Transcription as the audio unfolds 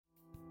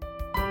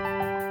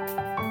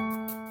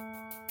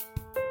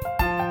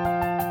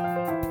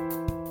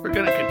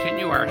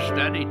our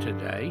study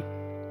today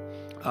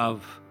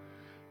of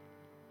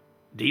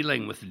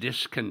dealing with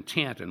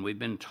discontent, and we've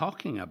been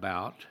talking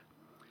about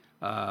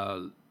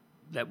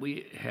that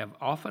we have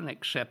often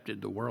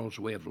accepted the world's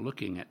way of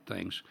looking at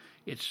things,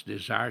 its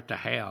desire to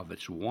have,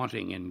 its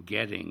wanting and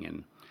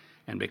getting,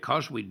 and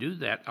because we do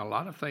that, a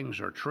lot of things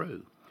are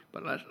true.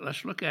 But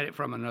let's look at it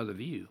from another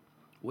view.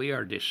 We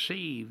are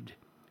deceived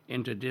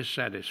into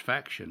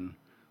dissatisfaction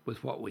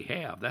with what we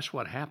have. That's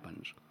what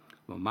happens.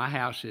 Well, my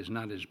house is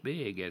not as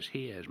big as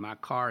his. My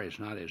car is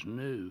not as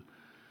new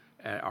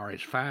or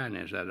as fine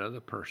as that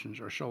other person's,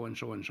 or so and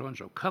so and so and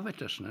so.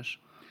 Covetousness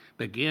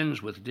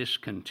begins with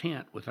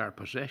discontent with our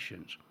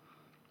possessions.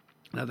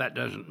 Now, that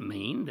doesn't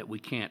mean that we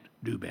can't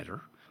do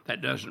better.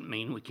 That doesn't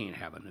mean we can't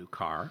have a new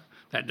car.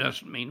 That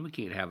doesn't mean we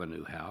can't have a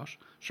new house.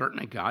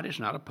 Certainly, God is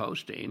not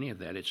opposed to any of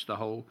that. It's the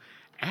whole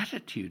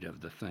attitude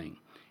of the thing.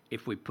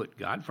 If we put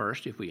God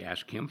first, if we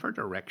ask Him for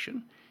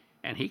direction,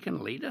 and He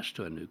can lead us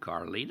to a new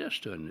car, lead us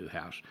to a new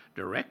house,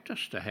 direct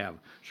us to have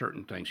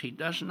certain things. He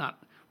does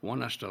not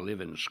want us to live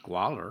in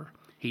squalor.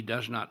 He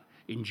does not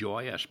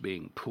enjoy us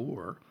being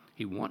poor.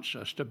 He wants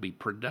us to be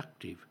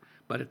productive.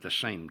 But at the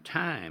same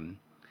time,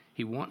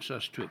 He wants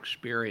us to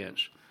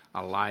experience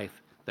a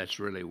life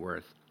that's really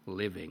worth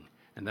living.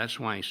 And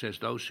that's why He says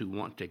those who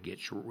want to get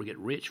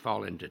rich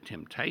fall into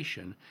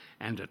temptation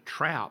and a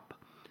trap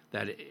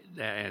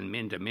and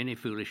into many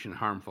foolish and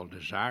harmful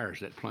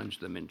desires that plunge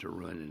them into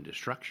ruin and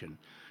destruction.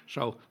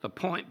 So the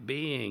point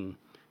being,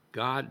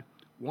 God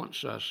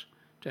wants us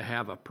to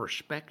have a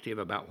perspective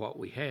about what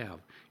we have.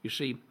 You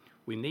see,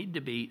 we need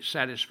to be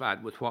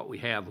satisfied with what we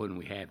have when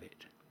we have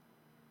it.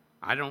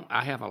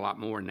 I have a lot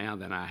more now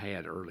than I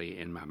had early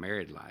in my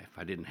married life.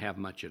 I didn't have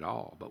much at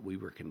all, but we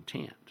were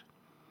content.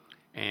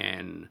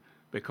 And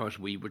because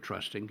we were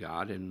trusting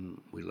God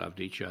and we loved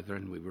each other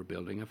and we were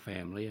building a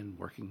family and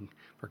working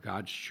for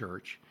God's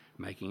church,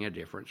 making a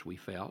difference, we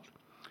felt.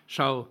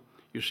 So,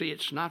 you see,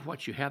 it's not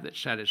what you have that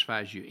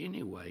satisfies you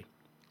anyway.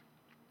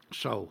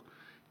 So,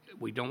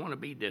 we don't want to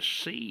be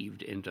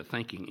deceived into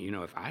thinking,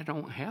 if I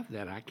don't have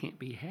that, I can't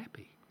be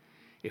happy.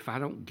 If I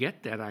don't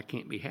get that, I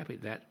can't be happy.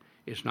 That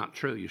is not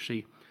true. You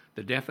see,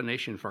 the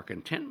definition for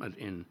contentment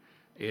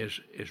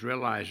is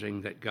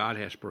realizing that God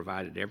has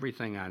provided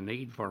everything I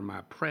need for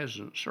my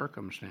present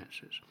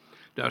circumstances.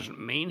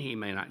 Doesn't mean He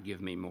may not give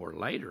me more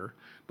later,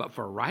 but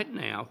for right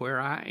now,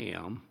 where I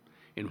am,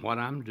 in what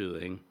I'm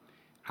doing,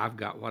 I've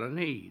got what I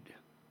need.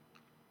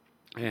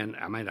 And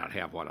I may not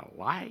have what I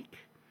like,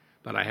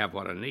 but I have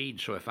what I need.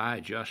 So if I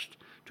adjust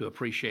to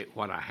appreciate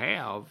what I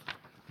have,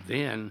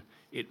 then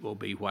it will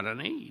be what I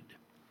need.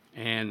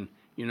 And,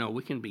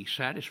 we can be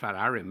satisfied.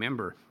 I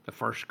remember the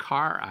first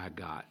car I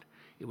got.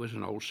 It was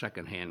an old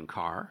secondhand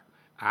car.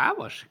 I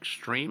was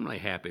extremely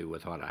happy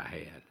with what I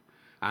had.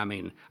 I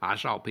mean, I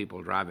saw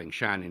people driving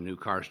shiny new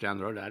cars down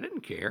the road. I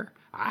didn't care.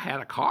 I had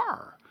a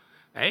car,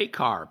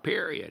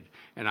 period.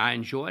 And I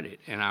enjoyed it,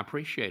 and I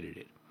appreciated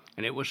it.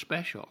 And it was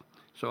special.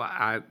 So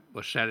I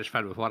was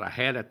satisfied with what I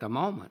had at the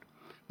moment.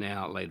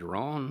 Now, later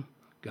on,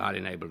 God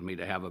enabled me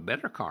to have a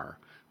better car.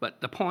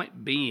 But the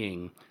point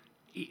being,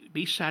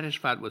 be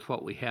satisfied with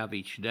what we have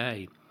each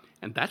day.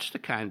 And that's the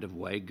kind of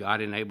way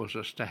God enables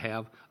us to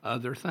have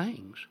other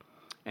things.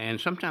 And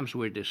sometimes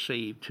we're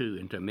deceived, too,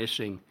 into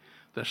missing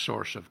the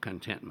source of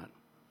contentment.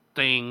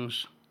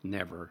 Things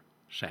never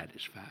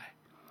satisfy.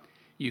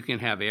 You can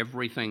have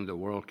everything the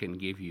world can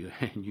give you,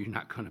 and you're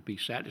not going to be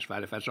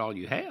satisfied if that's all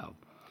you have.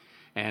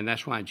 And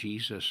that's why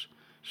Jesus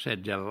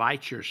said,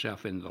 delight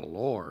yourself in the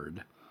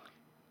Lord.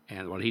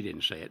 And, well, He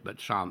didn't say it, but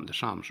the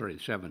Psalm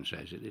 37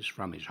 says it. It's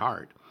from His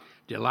heart.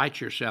 Delight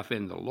yourself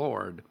in the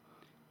Lord,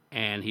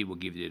 and He will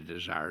give you the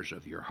desires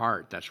of your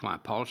heart. That's why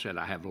Paul said,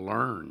 I have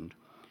learned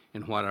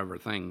in whatever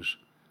things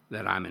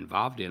that I'm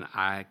involved in,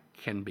 I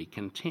can be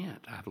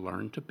content. I've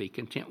learned to be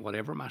content,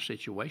 whatever my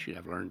situation.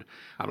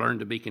 I've learned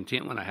to be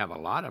content when I have a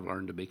lot. I've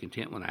learned to be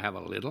content when I have a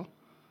little.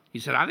 He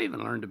said, I've even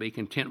learned to be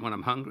content when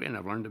I'm hungry, and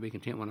I've learned to be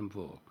content when I'm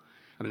full.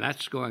 I mean,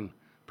 that's going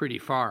pretty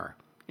far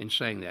in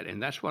saying that.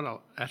 And that's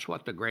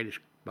what the greatest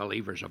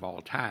believers of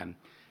all time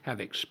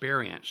have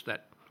experienced,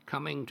 that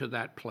coming to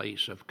that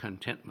place of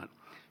contentment.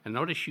 And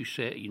notice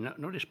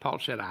notice Paul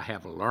said, I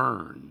have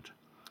learned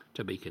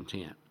to be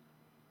content.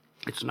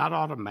 It's not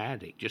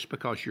automatic just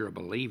because you're a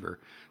believer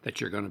that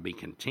you're going to be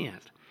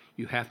content.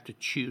 You have to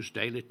choose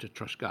daily to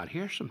trust God.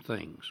 Here's some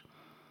things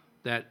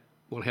that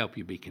will help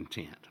you be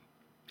content.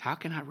 How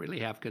can I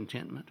really have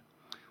contentment?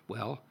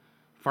 Well,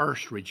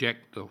 first,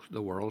 reject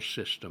the world's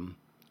system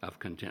of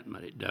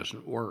contentment. It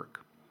doesn't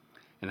work.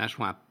 And that's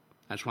why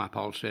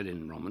Paul said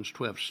in Romans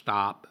 12,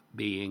 stop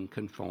being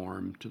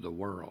conformed to the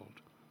world.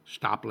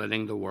 Stop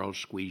letting the world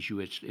squeeze you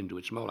into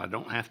its mold. I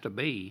don't have to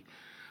be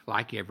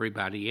like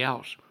everybody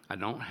else. I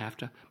don't have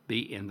to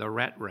be in the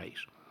rat race.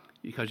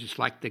 Because it's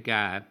like the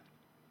guy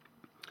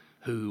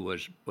who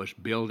was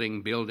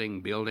building,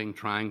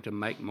 trying to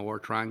make more,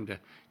 trying to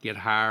get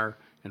higher.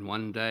 And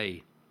one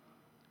day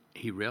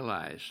he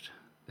realized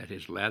that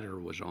his ladder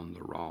was on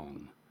the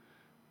wrong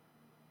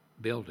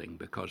building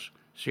because,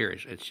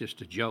 serious, it's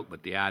just a joke,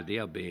 but the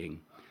idea being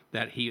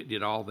that he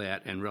did all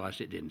that and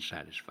realized it didn't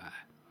satisfy.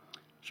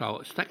 So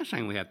the second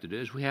thing we have to do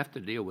is we have to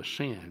deal with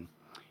sin.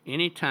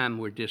 Anytime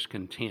we're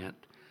discontent,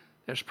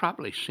 there's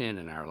probably sin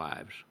in our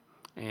lives.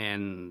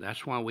 And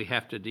that's why we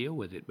have to deal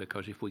with it,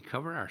 because if we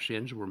cover our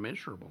sins, we're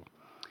miserable.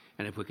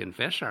 And if we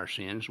confess our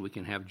sins, we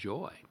can have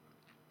joy.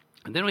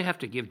 And then we have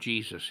to give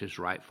Jesus his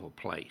rightful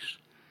place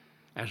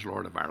as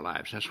Lord of our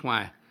lives. That's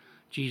why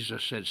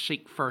Jesus said,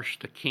 seek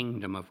first the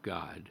kingdom of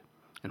God.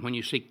 And when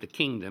you seek the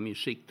kingdom, you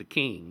seek the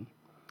king.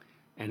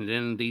 And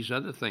then these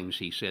other things,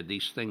 he said,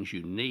 these things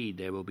you need,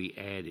 they will be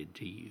added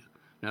to you.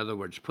 In other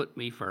words, put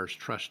me first,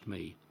 trust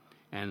me,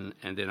 and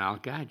then I'll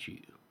guide you.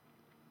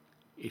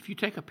 If you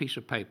take a piece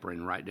of paper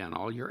and write down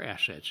all your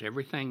assets,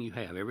 everything you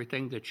have,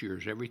 everything that's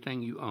yours,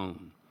 everything you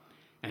own,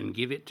 and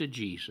give it to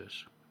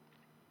Jesus,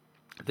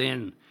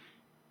 then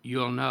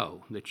you'll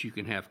know that you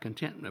can have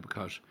contentment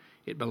because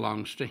it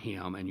belongs to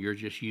him and you're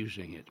just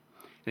using it.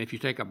 And if you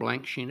take a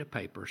blank sheet of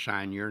paper,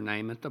 sign your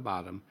name at the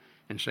bottom,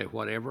 and say,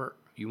 whatever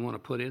you want to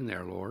put in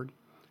there, Lord,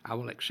 I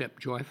will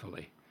accept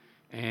joyfully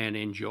and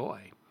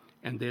enjoy.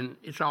 And then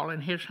it's all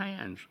in his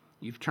hands.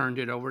 You've turned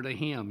it over to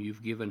him.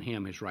 You've given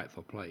him his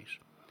rightful place.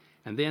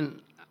 And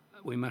then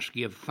we must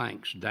give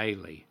thanks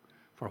daily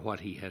for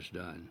what he has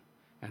done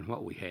and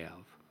what we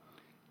have.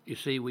 You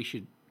see, we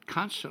should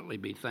constantly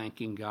be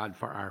thanking God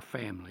for our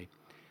family.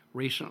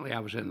 Recently, I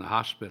was in the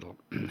hospital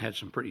and had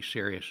some pretty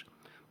serious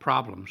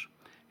problems,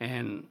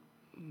 and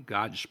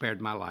God spared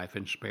my life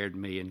and spared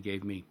me and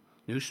gave me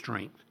new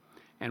strength.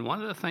 And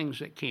one of the things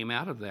that came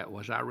out of that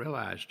was I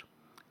realized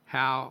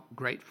how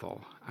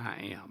grateful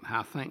I am,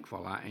 how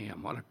thankful I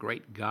am, what a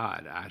great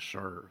God I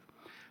serve,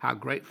 how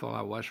grateful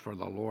I was for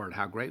the Lord,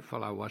 how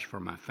grateful I was for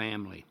my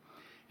family,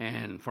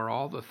 and for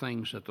all the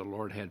things that the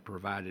Lord had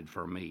provided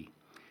for me.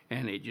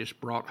 And it just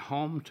brought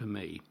home to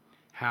me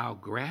how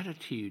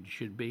gratitude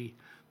should be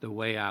the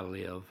way I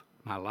live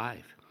my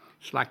life.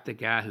 It's like the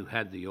guy who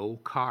had the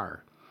old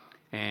car,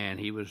 and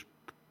he was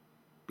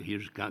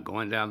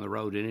going down the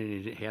road in it,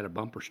 and it had a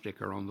bumper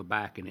sticker on the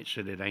back, and it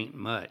said it ain't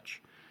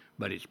much,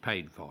 but it's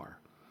paid for.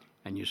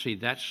 And you see,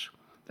 that's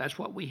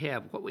what we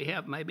have. What we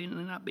have maybe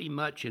not be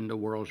much in the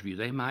world's view.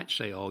 They might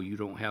say, oh, you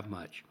don't have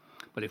much.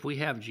 But if we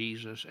have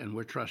Jesus and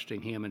we're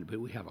trusting him, and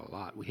we have a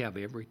lot. We have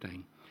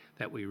everything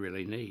that we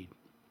really need.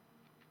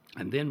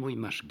 And then we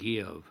must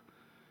give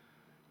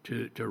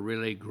to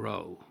really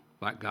grow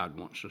like God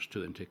wants us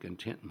to, into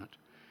contentment.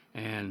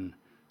 And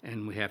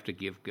we have to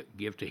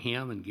give to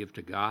him and give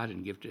to God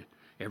and give to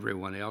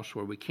everyone else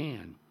where we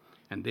can.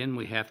 And then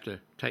we have to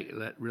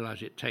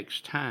realize it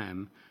takes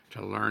time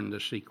to learn the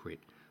secret.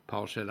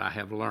 Paul said, I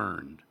have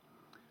learned.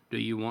 Do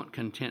you want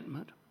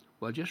contentment?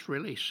 Well, just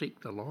really seek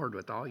the Lord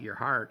with all your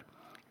heart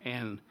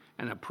and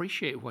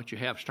appreciate what you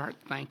have. Start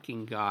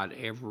thanking God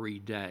every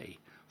day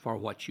for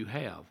what you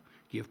have.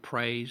 Give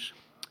praise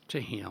to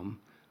him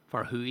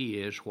for who he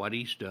is, what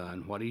he's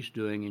done, what he's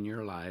doing in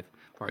your life,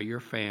 for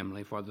your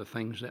family, for the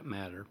things that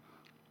matter.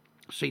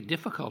 See,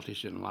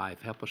 difficulties in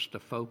life help us to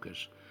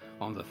focus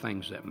on the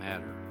things that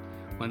matter.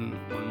 When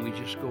we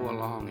just go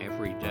along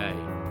every day,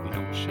 we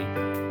don't see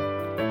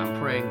that. I'm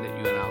praying that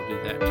you and I'll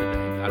do that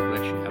today. God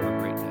bless you. Have a